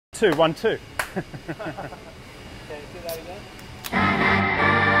2, 1, 2. Okay, do that again.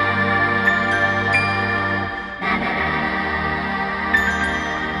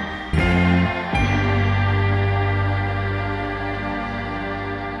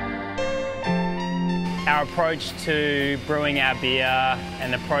 Our approach to brewing our beer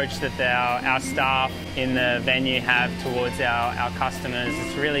and the approach that our staff in the venue have towards our customers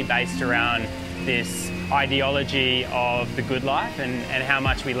is really based around this ideology of the good life and how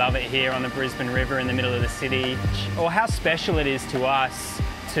much we love it here on the Brisbane River in the middle of the city, or how special it is to us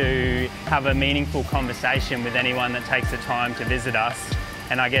to have a meaningful conversation with anyone that takes the time to visit us,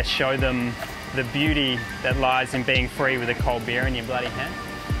 and I guess show them the beauty that lies in being free with a cold beer in your bloody hand.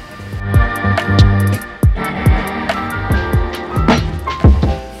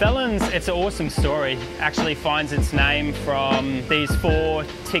 Felons, it's an awesome story. Actually finds its name from these 4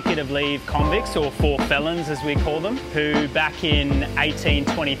 ticket of leave convicts, or 4 felons as we call them, who back in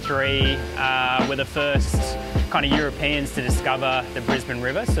 1823 were the first kind of Europeans to discover the Brisbane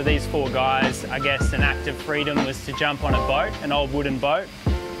River. So these 4 guys, I guess an act of freedom was to jump on a boat, an old wooden boat.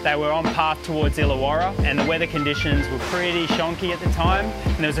 They were on path towards Illawarra, and the weather conditions were pretty shonky at the time,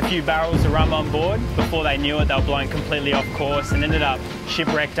 and there was a few barrels of rum on board. Before they knew it, they were blown completely off course and ended up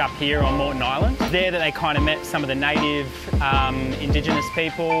shipwrecked up here on Moreton Island. There that they kind of met some of the native Indigenous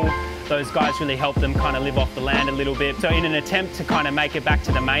people. Those guys really helped them kind of live off the land a little bit. So in an attempt to kind of make it back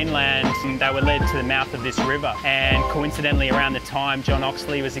to the mainland, they were led to the mouth of this river. And coincidentally, around the time, John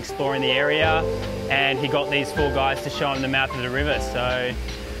Oxley was exploring the area, and he got these 4 guys to show him the mouth of the river. So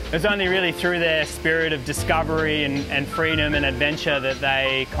it was only really through their spirit of discovery and freedom and adventure that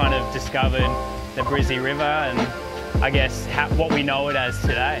they kind of discovered the Brizzy River and I guess what we know it as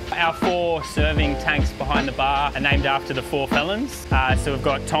today. Our 4 serving tanks behind the bar are named after the 4 felons. So we've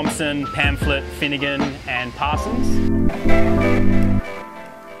got Thompson, Pamphlet, Finnegan and Parsons.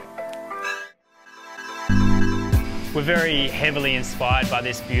 We're very heavily inspired by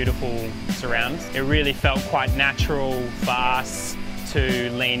this beautiful surrounds. It really felt quite natural for us to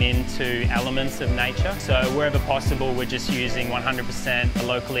lean into elements of nature. So wherever possible, we're just using 100%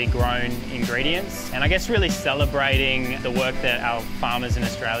 locally grown ingredients. And I guess really celebrating the work that our farmers in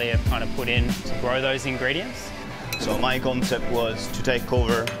Australia have kind of put in to grow those ingredients. So my concept was to take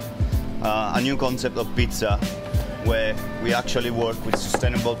over a new concept of pizza where we actually work with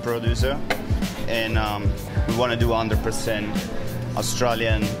sustainable producer, and we want to do 100%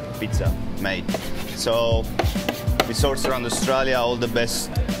 Australian pizza made. So we source around Australia all the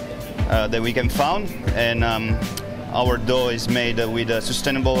best that we can find, and our dough is made with a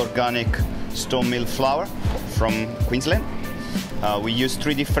sustainable organic stone mill flour from Queensland. We use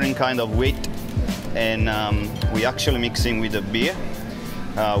 3 different kinds of wheat, and we actually mixing with the beer.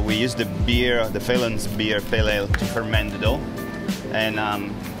 We use the beer, the Felons beer pale ale, to ferment the dough,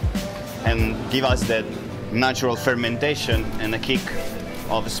 and give us that natural fermentation and a kick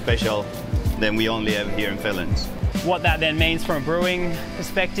of special that we only have here in Felons. What that then means from a brewing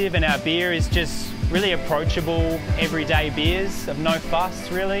perspective, and our beer is just really approachable, everyday beers of no fuss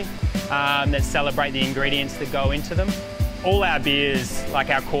really, that celebrate the ingredients that go into them. All our beers, like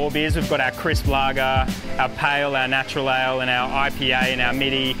our core beers, we've got our crisp lager, our pale, our natural ale, and our IPA and our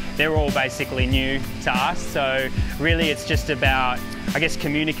MIDI. They're all basically new to us. So really it's just about, I guess,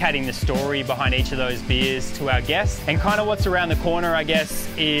 communicating the story behind each of those beers to our guests. And kind of what's around the corner, I guess,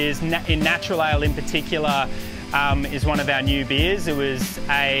 is in natural ale in particular, is one of our new beers. It was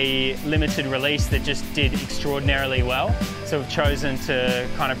a limited release that just did extraordinarily well. So we've chosen to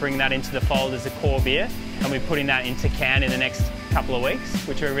kind of bring that into the fold as a core beer, and we're putting that into can in the next couple of weeks,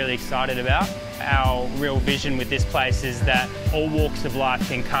 which we're really excited about. Our real vision with this place is that all walks of life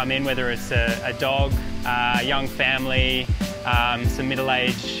can come in, whether it's a dog, a young family, some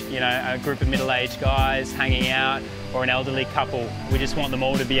middle-aged, a group of middle-aged guys hanging out, or an elderly couple. We just want them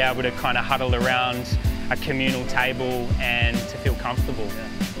all to be able to kind of huddle around a communal table and to feel comfortable.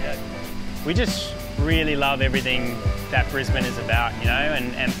 Yeah. We just really love everything that Brisbane is about,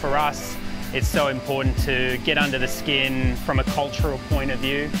 and for us, it's so important to get under the skin from a cultural point of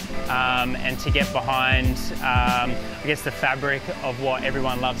view, and to get behind, I guess, the fabric of what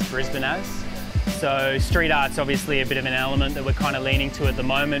everyone loves Brisbane as. So street art's obviously a bit of an element that we're kind of leaning to at the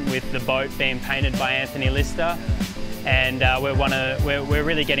moment, with the boat being painted by Anthony Lister. And we're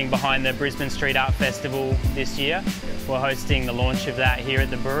really getting behind the Brisbane Street Art Festival this year. We're hosting the launch of that here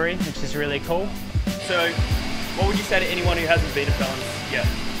at the brewery, which is really cool. So what would you say to anyone who hasn't been to Felons yet?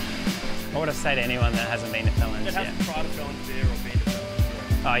 What would I say to anyone that hasn't been to Felons yet? That hasn't tried a Felons beer or been to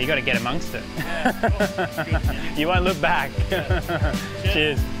Felons? Oh, you got to get amongst it. Yeah, of course. Good. You won't look back. Yeah.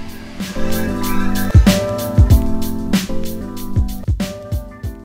 Cheers.